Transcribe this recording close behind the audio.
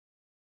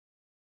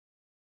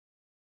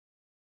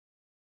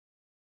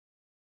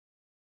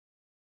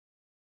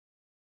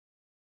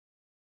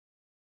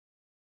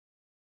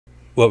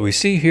What we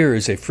see here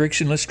is a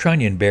frictionless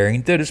trunnion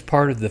bearing that is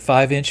part of the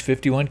 5-inch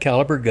 51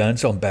 caliber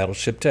guns on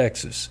Battleship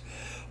Texas.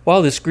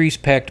 While this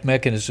grease-packed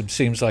mechanism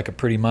seems like a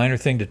pretty minor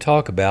thing to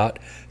talk about,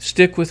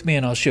 stick with me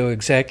and I'll show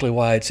exactly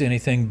why it's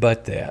anything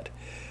but that.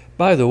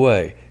 By the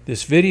way,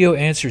 this video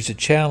answers a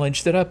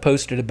challenge that I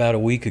posted about a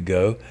week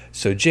ago,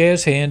 so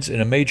jazz hands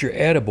and a major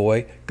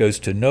attaboy goes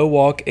to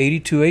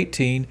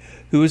NoWalk8218,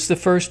 who is the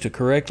first to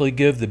correctly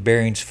give the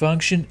bearing's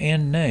function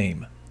and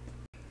name.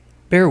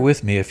 Bear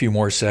with me a few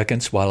more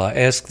seconds while I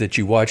ask that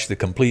you watch the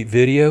complete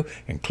video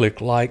and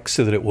click like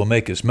so that it will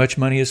make as much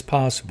money as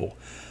possible.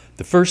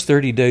 The first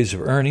 30 days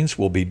of earnings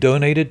will be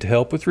donated to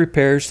help with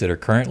repairs that are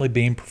currently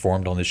being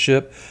performed on the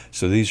ship,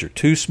 so these are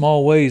two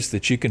small ways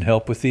that you can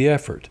help with the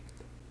effort.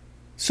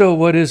 So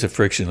what is a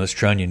frictionless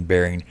trunnion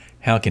bearing?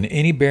 How can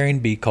any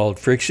bearing be called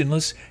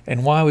frictionless,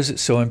 and why was it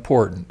so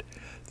important?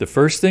 The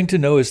first thing to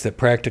know is that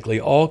practically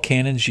all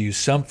cannons use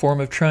some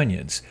form of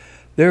trunnions.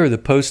 They are the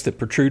posts that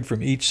protrude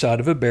from each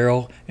side of a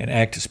barrel and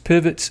act as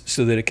pivots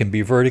so that it can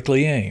be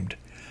vertically aimed.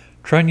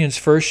 Trunnions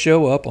first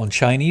show up on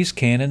Chinese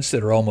cannons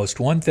that are almost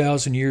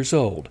 1,000 years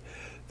old.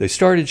 They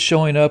started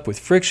showing up with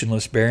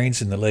frictionless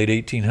bearings in the late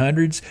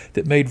 1800s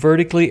that made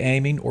vertically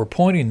aiming or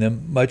pointing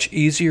them much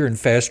easier and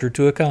faster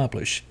to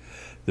accomplish.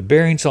 The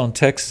bearings on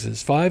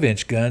Texas's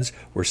 5-inch guns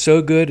were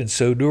so good and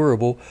so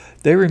durable,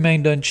 they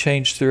remained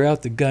unchanged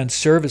throughout the gun's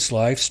service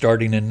life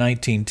starting in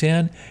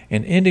 1910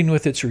 and ending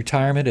with its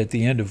retirement at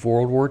the end of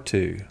World War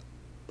II.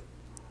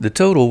 The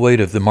total weight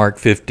of the Mark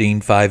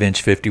 15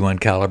 5-inch 51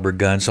 caliber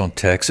guns on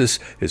Texas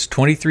is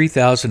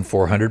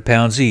 23,400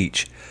 pounds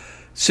each.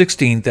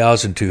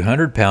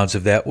 16,200 pounds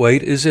of that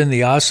weight is in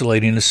the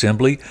oscillating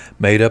assembly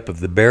made up of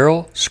the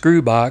barrel,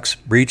 screw box,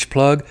 breech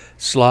plug,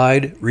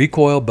 slide,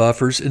 recoil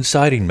buffers, and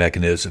sighting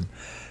mechanism.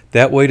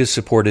 That weight is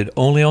supported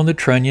only on the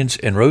trunnions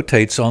and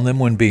rotates on them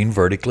when being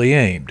vertically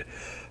aimed.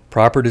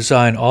 Proper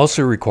design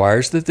also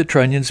requires that the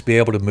trunnions be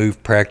able to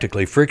move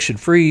practically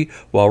friction-free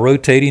while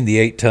rotating the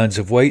 8 tons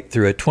of weight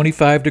through a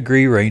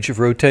 25-degree range of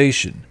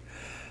rotation.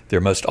 There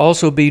must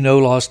also be no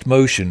lost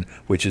motion,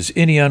 which is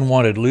any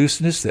unwanted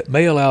looseness that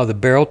may allow the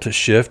barrel to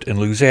shift and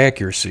lose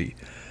accuracy.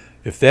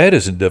 If that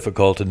isn't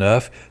difficult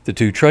enough, the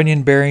two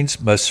trunnion bearings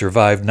must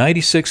survive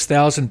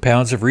 96,000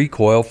 pounds of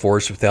recoil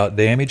force without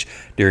damage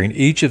during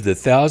each of the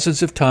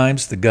thousands of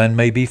times the gun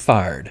may be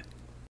fired.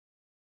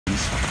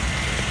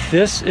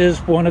 This is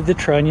one of the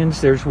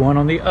trunnions. There's one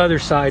on the other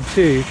side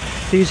too.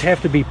 These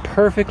have to be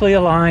perfectly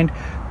aligned,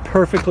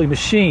 perfectly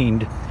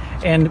machined.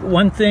 And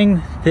one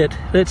thing that,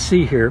 let's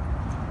see here,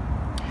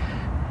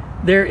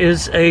 there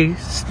is a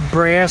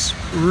brass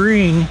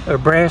ring, a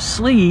brass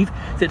sleeve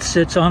that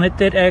sits on it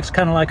that acts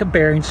kind of like a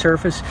bearing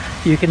surface.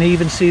 You can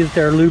even see that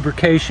there are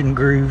lubrication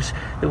grooves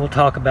that we'll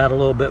talk about a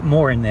little bit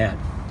more in that.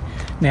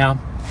 Now,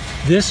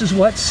 this is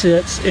what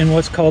sits in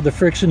what's called the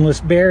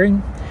frictionless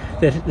bearing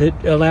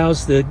that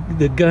allows the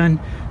gun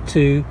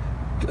to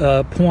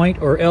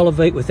point or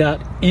elevate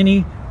without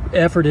any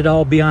effort at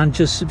all beyond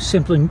just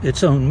simply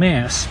its own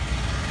mass.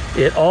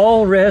 It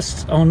all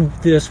rests on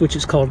this, which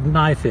is called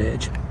knife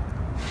edge.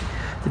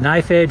 The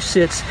knife edge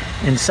sits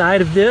inside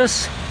of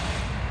this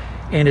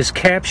and is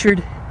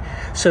captured.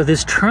 So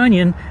this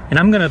trunnion, and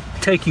I'm going to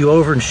take you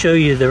over and show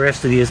you the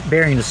rest of the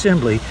bearing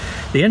assembly.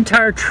 The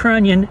entire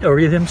trunnion, or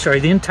I'm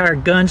sorry, the entire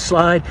gun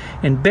slide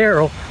and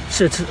barrel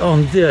sits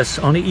on this,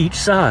 on each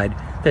side.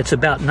 That's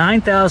about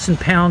 9,000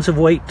 pounds of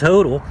weight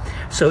total.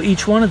 So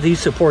each one of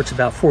these supports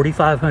about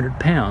 4,500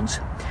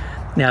 pounds.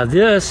 Now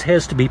this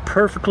has to be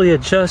perfectly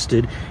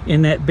adjusted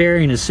in that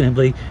bearing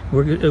assembly.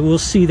 We'll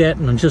see that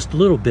in just a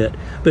little bit.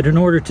 But in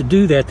order to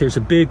do that, there's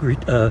a big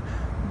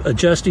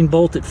adjusting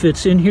bolt that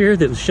fits in here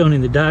that was shown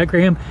in the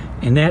diagram,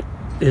 and that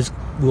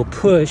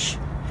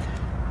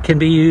can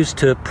be used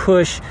to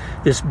push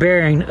this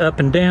bearing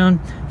up and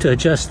down to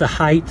adjust the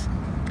height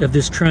of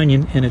this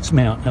trunnion and its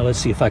mount. Now let's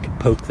see if I can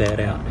poke that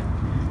out.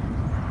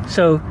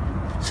 So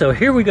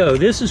here we go.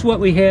 This is what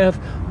we have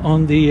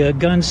on the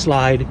gun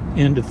slide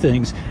end of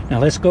things. Now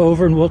let's go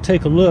over and we'll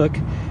take a look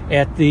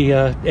at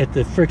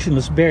the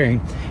frictionless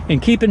bearing.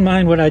 And keep in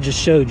mind what I just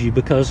showed you,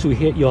 because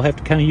you'll have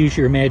to kind of use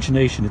your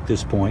imagination at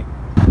this point.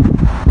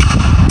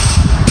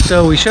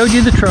 So we showed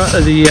you the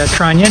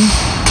trunnion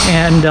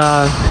and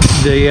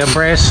the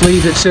brass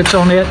sleeve that sits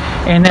on it,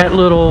 and that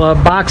little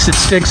box that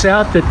sticks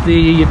out that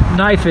the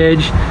knife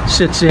edge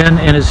sits in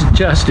and is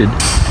adjusted.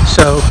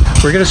 So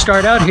we're going to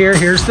start out here.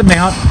 Here's the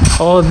mount.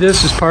 All of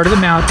this is part of the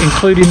mount,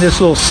 including this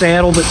little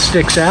saddle that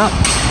sticks out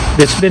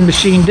that's been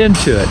machined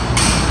into it.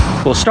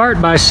 We'll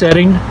start by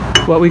setting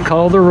what we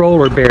call the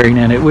roller bearing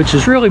in it, which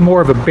is really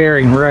more of a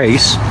bearing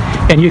race.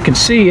 And you can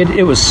see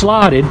it was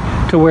slotted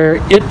to where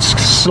it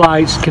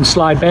can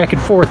slide back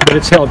and forth, but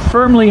it's held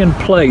firmly in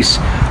place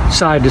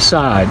side to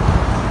side.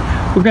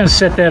 We're going to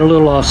set that a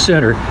little off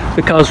center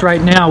because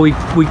right now we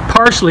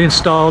partially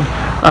installed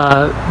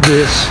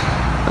the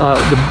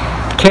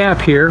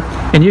cap here,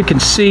 and you can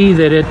see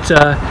that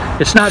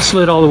it's not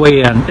slid all the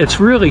way in.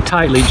 It's really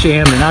tightly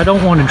jammed, and I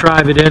don't want to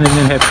drive it in and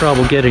then have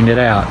trouble getting it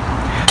out.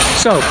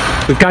 So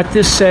we've got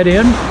this set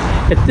in,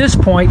 At this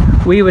point,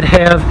 we would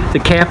have the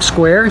cap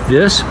square,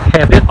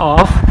 have it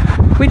off.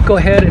 We'd go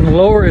ahead and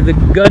lower the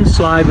gun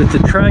slide with the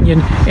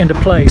trunnion into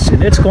place,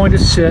 and it's going to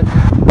sit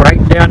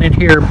right down in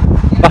here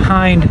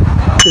behind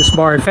this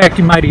bar. In fact,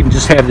 you might even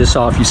just have this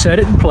off. You set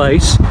it in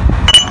place.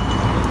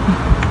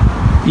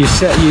 You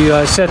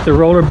set the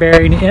roller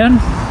bearing in,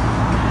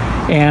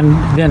 and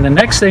then the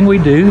next thing we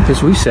do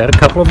is we set a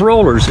couple of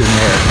rollers in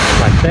there,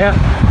 like that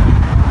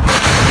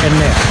and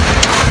that.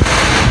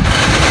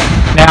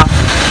 Now,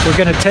 we're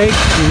going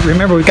to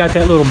remember we got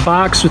that little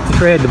box with the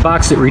thread, the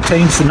box that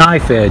retains the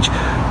knife edge.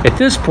 At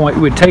this point,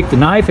 we'd take the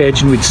knife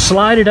edge and we'd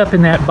slide it up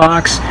in that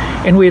box,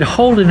 and we'd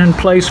hold it in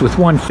place with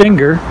one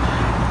finger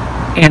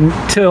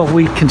until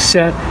we can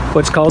set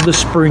what's called the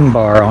spring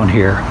bar on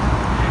here.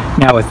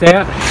 Now with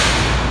that,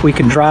 we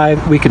can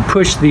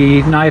push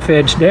the knife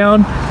edge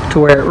down to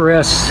where it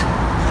rests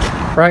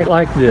right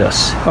like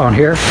this on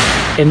here.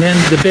 And then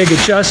the big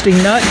adjusting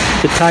nut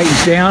that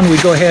tightens down,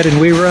 we go ahead and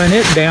we run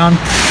it down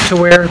to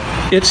where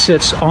it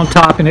sits on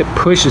top and it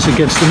pushes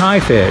against the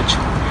knife edge.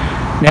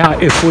 Now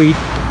if we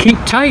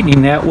keep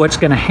tightening that, what's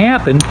going to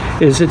happen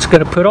is it's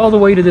going to put all the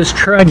weight of this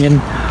trunnion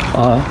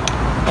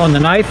on the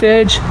knife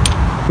edge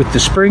with the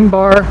spring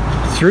bar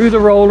through the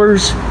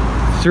rollers,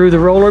 through the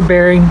roller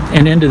bearing,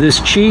 and into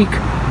this cheek.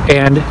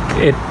 And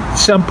at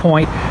some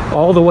point,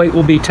 all the weight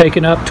will be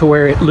taken up to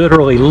where it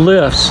literally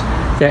lifts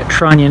that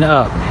trunnion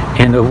up.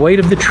 And the weight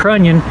of the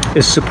trunnion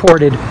is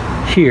supported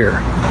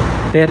here.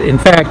 In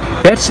fact,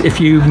 if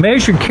you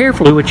measured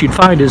carefully, what you'd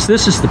find is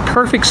this is the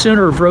perfect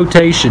center of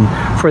rotation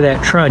for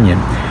that trunnion.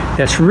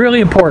 That's really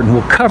important.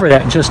 We'll cover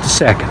that in just a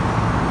second.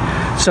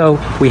 So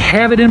we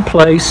have it in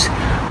place.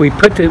 We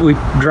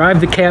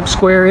drive the cap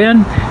square in.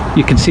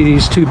 You can see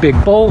these two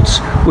big bolts.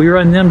 We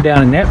run them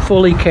down, and that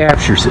fully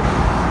captures it.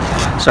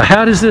 So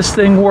how does this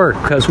thing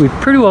work? Because we've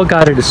pretty well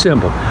got it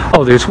assembled.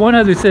 Oh, there's one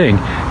other thing.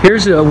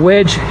 Here's a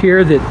wedge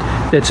here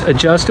that's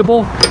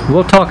adjustable.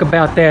 We'll talk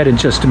about that in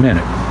just a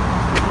minute.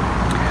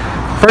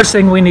 First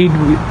thing we need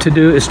to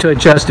do is to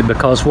adjust it,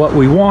 because what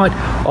we want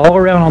all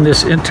around on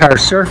this entire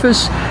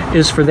surface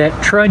is for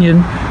that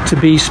trunnion to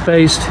be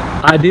spaced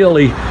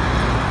ideally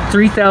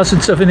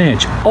 3/1000ths of an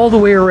inch all the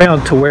way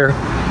around to where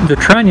the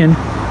trunnion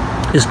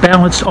is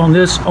balanced on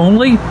this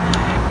only,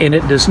 and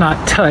it does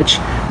not touch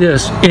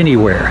this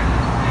anywhere.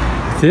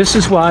 This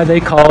is why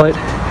they call it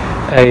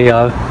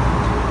a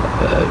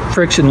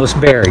frictionless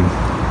bearing,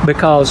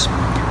 because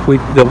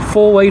the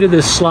full weight of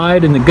this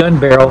slide and the gun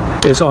barrel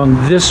is on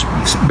this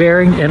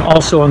bearing and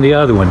also on the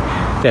other one.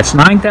 That's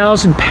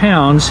 9,000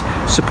 pounds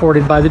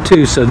supported by the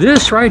two. So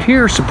this right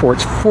here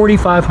supports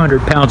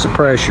 4,500 pounds of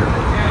pressure.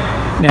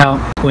 Now,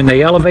 when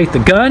they elevate the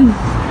gun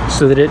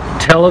so that it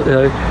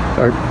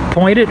or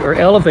point it or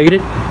elevate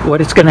it,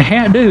 what it's going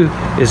to do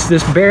is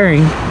this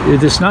bearing,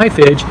 this knife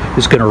edge,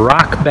 is going to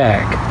rock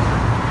back.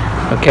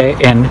 Okay,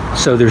 and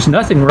so there's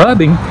nothing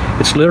rubbing.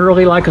 It's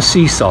literally like a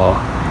seesaw,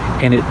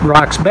 and it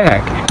rocks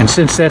back. And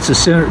since that's the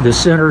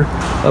center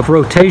of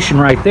rotation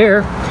right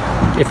there,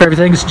 if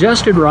everything's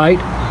adjusted right,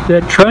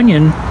 that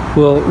trunnion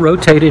will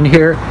rotate in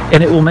here,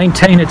 and it will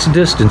maintain its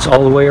distance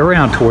all the way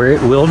around to where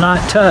it will not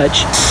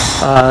touch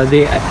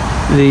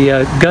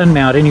the gun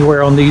mount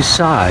anywhere on these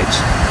sides.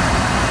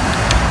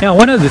 Now,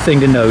 one other thing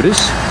to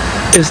notice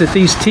is that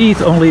these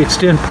teeth only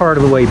extend part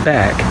of the way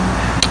back.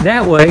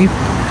 That way,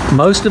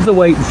 most of the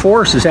weight and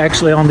force is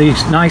actually on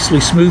these nicely,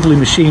 smoothly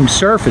machined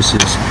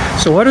surfaces.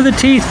 So what are the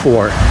teeth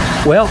for?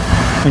 Well,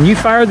 when you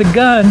fire the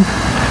gun,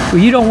 well,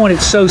 you don't want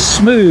it so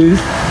smooth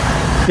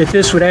that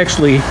this would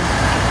actually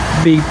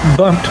be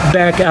bumped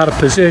back out of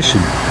position.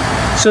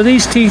 So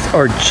these teeth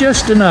are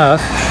just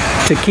enough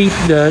to keep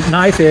the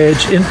knife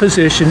edge in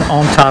position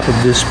on top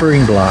of this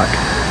spring block.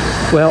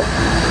 Well,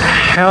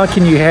 how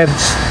can you have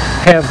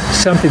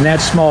something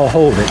that small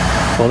hold it?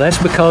 Well, that's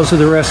because of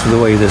the rest of the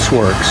way this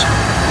works.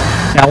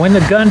 Now, when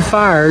the gun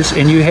fires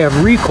and you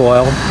have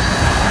recoil,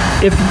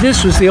 if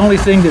this was the only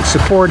thing that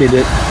supported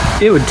it,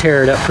 it would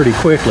tear it up pretty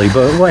quickly.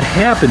 But what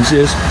happens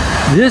is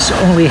this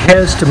only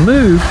has to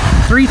move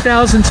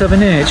 3/1000ths of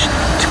an inch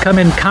to come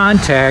in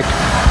contact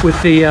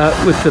with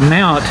the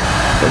mount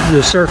of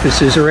the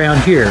surfaces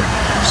around here.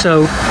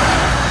 So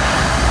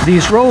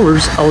these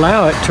rollers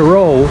allow it to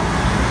roll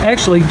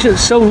actually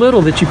just so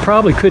little that you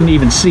probably couldn't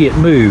even see it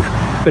move.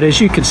 But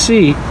as you can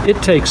see,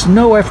 it takes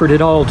no effort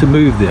at all to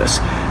move this.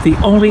 The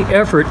only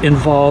effort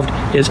involved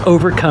is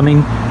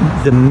overcoming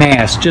the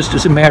mass, just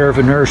as a matter of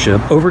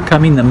inertia,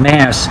 overcoming the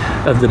mass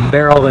of the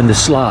barrel and the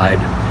slide.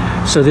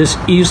 So this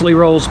easily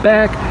rolls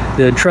back,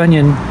 the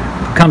trunnion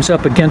comes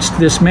up against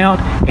this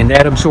mount, and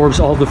that absorbs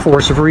all the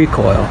force of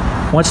recoil.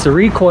 Once the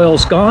recoil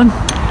is gone,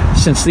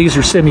 since these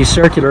are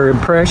semicircular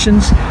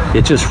impressions,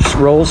 it just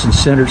rolls and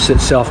centers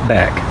itself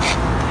back.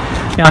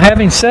 Now,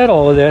 having said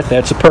all of that,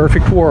 that's a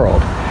perfect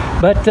world.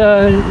 But,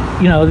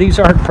 you know, these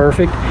aren't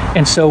perfect,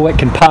 and so what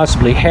can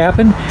possibly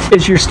happen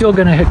is you're still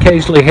going to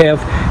occasionally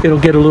it'll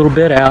get a little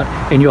bit out,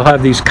 and you'll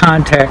have these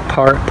contact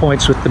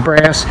points with the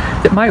brass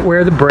that might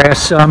wear the brass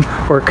some,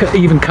 or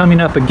even coming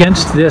up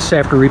against this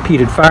after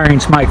repeated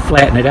firings might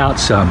flatten it out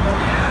some.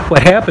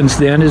 what happens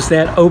then is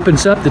that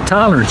opens up the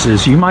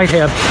tolerances. You might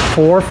have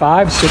 4,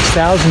 5, 6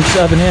 thousandths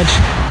of an inch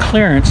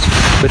clearance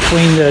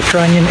between the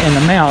trunnion and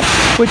the mount,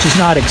 which is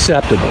not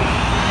acceptable.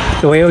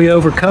 The way we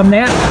overcome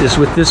that is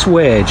with this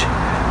wedge.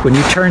 When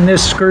you turn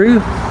this screw,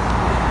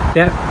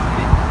 that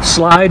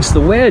slides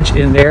the wedge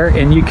in there,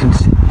 and you can,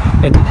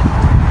 and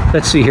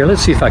let's see here,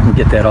 let's see if I can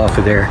get that off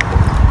of there.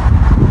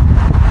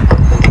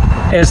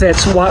 As that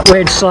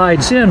wedge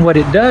slides in, what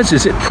it does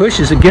is it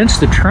pushes against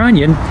the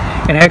trunnion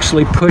and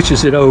actually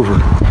pushes it over.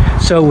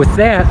 So with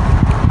that,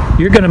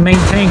 you're going to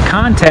maintain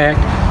contact,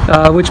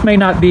 which may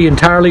not be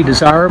entirely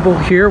desirable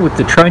here with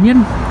the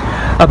trunnion,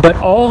 but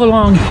all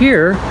along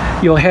here,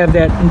 you'll have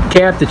that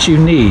gap that you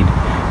need.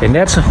 And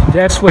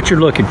that's what you're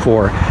looking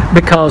for,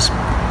 because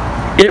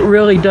it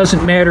really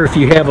doesn't matter if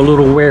you have a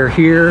little wear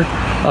here,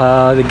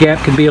 the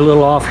gap can be a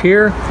little off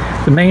here.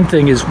 The main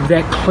thing is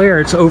that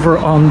clearance over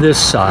on this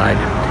side.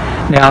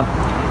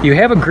 Now, you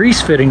have a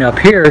grease fitting up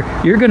here,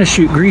 you're going to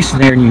shoot grease in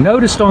there, and you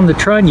noticed on the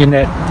trunnion,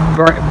 that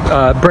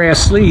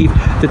brass sleeve,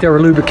 that there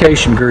were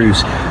lubrication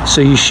grooves. So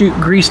you shoot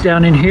grease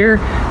down in here,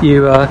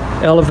 you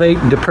elevate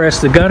and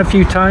depress the gun a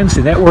few times,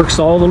 and that works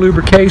all the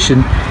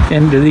lubrication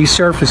into these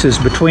surfaces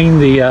between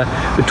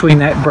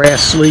that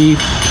brass sleeve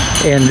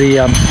and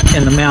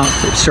the mount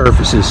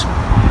surfaces.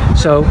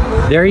 So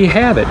there you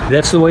have it.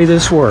 That's the way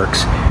this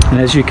works. And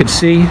as you can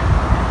see,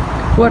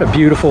 what a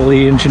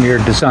beautifully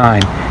engineered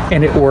design,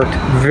 and it worked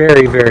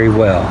very, very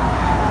well.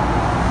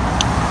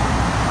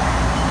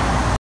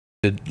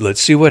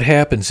 Let's see what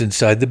happens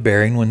inside the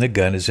bearing when the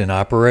gun is in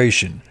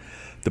operation.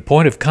 The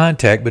point of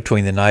contact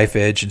between the knife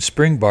edge and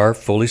spring bar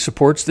fully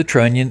supports the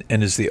trunnion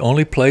and is the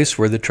only place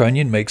where the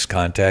trunnion makes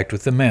contact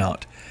with the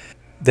mount.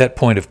 That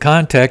point of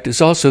contact is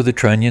also the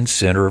trunnion's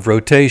center of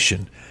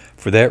rotation.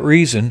 For that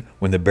reason,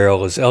 when the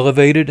barrel is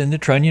elevated and the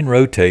trunnion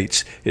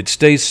rotates, it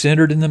stays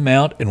centered in the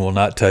mount and will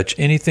not touch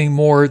anything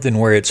more than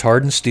where its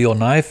hardened steel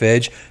knife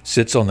edge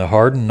sits on the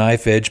hardened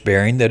knife edge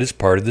bearing that is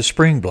part of the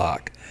spring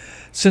block.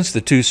 Since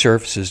the two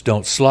surfaces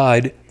don't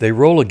slide, they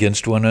roll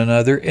against one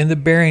another and the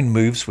bearing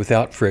moves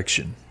without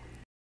friction.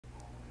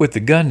 With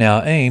the gun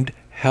now aimed,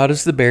 how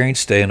does the bearing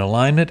stay in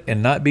alignment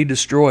and not be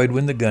destroyed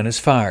when the gun is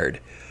fired?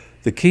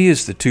 The key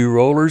is the two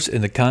rollers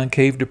and the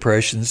concave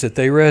depressions that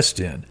they rest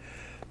in.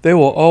 They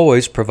will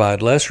always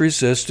provide less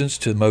resistance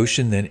to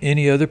motion than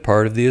any other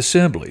part of the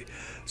assembly.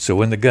 So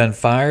when the gun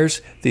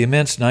fires, the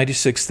immense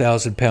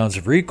 96,000 pounds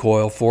of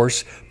recoil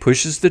force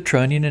pushes the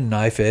trunnion and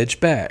knife edge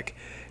back.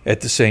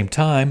 At the same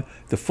time,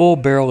 the full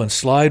barrel and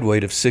slide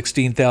weight of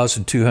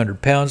 16,200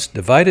 pounds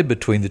divided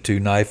between the two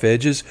knife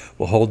edges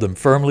will hold them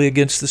firmly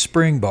against the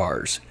spring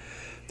bars.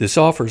 This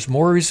offers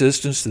more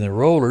resistance than the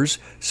rollers,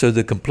 so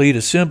the complete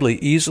assembly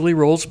easily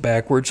rolls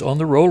backwards on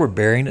the roller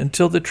bearing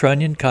until the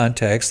trunnion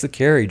contacts the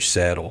carriage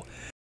saddle.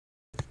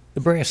 The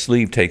brass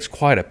sleeve takes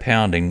quite a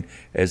pounding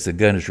as the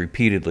gun is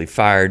repeatedly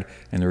fired,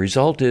 and the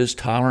result is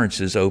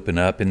tolerances open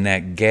up in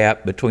that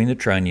gap between the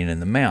trunnion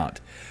and the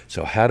mount.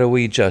 So how do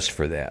we adjust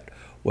for that?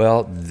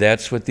 Well,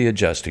 that's what the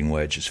adjusting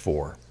wedge is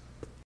for.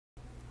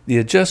 The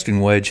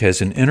adjusting wedge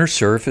has an inner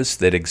surface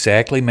that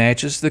exactly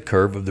matches the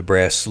curve of the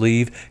brass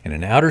sleeve and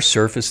an outer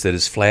surface that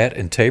is flat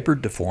and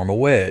tapered to form a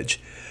wedge.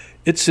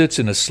 It sits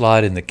in a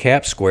slot in the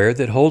cap square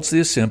that holds the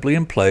assembly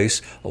in place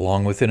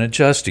along with an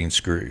adjusting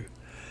screw.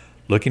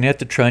 Looking at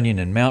the trunnion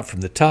and mount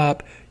from the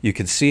top, you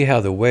can see how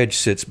the wedge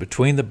sits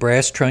between the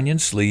brass trunnion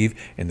sleeve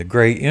and the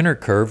gray inner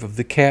curve of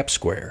the cap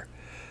square.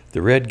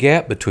 The red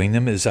gap between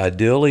them is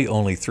ideally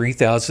only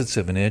 3/1000ths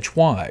of an inch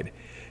wide.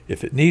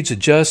 If it needs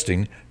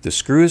adjusting, the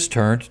screw is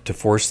turned to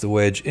force the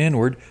wedge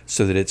inward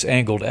so that its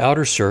angled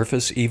outer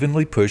surface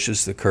evenly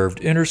pushes the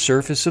curved inner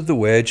surface of the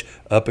wedge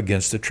up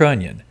against the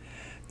trunnion.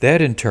 That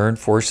in turn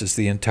forces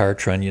the entire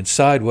trunnion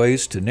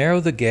sideways to narrow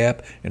the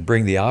gap and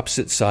bring the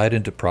opposite side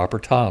into proper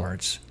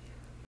tolerance.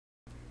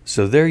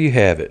 So there you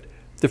have it.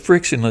 The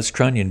frictionless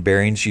trunnion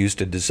bearings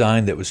used a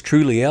design that was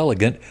truly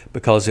elegant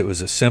because it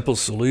was a simple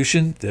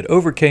solution that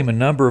overcame a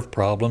number of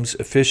problems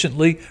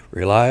efficiently,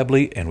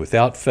 reliably, and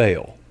without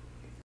fail.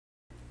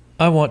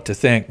 I want to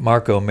thank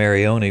Marco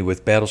Marioni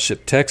with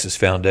Battleship Texas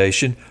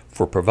Foundation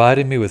for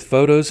providing me with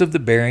photos of the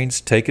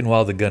bearings taken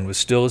while the gun was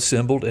still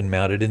assembled and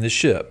mounted in the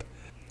ship.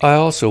 I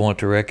also want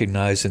to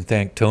recognize and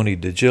thank Tony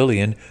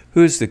DeGillian,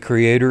 who is the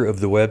creator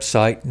of the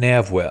website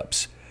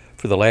NavWeps.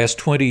 For the last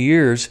 20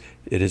 years,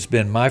 it has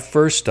been my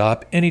first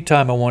stop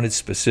anytime I wanted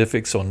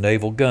specifics on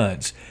naval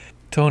guns.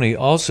 Tony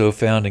also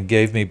found and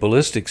gave me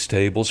ballistics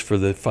tables for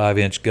the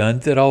 5-inch gun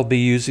that I'll be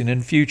using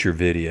in future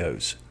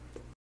videos.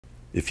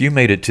 If you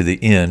made it to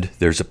the end,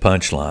 there's a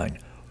punchline.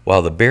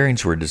 While the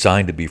bearings were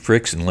designed to be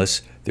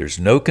frictionless, there's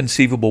no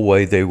conceivable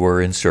way they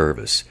were in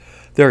service.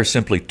 There are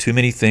simply too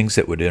many things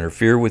that would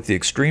interfere with the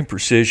extreme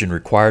precision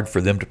required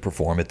for them to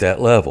perform at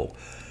that level.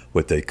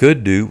 What they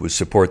could do was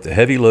support the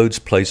heavy loads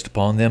placed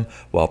upon them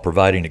while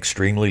providing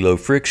extremely low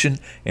friction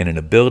and an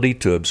ability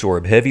to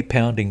absorb heavy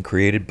pounding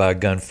created by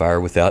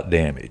gunfire without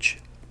damage.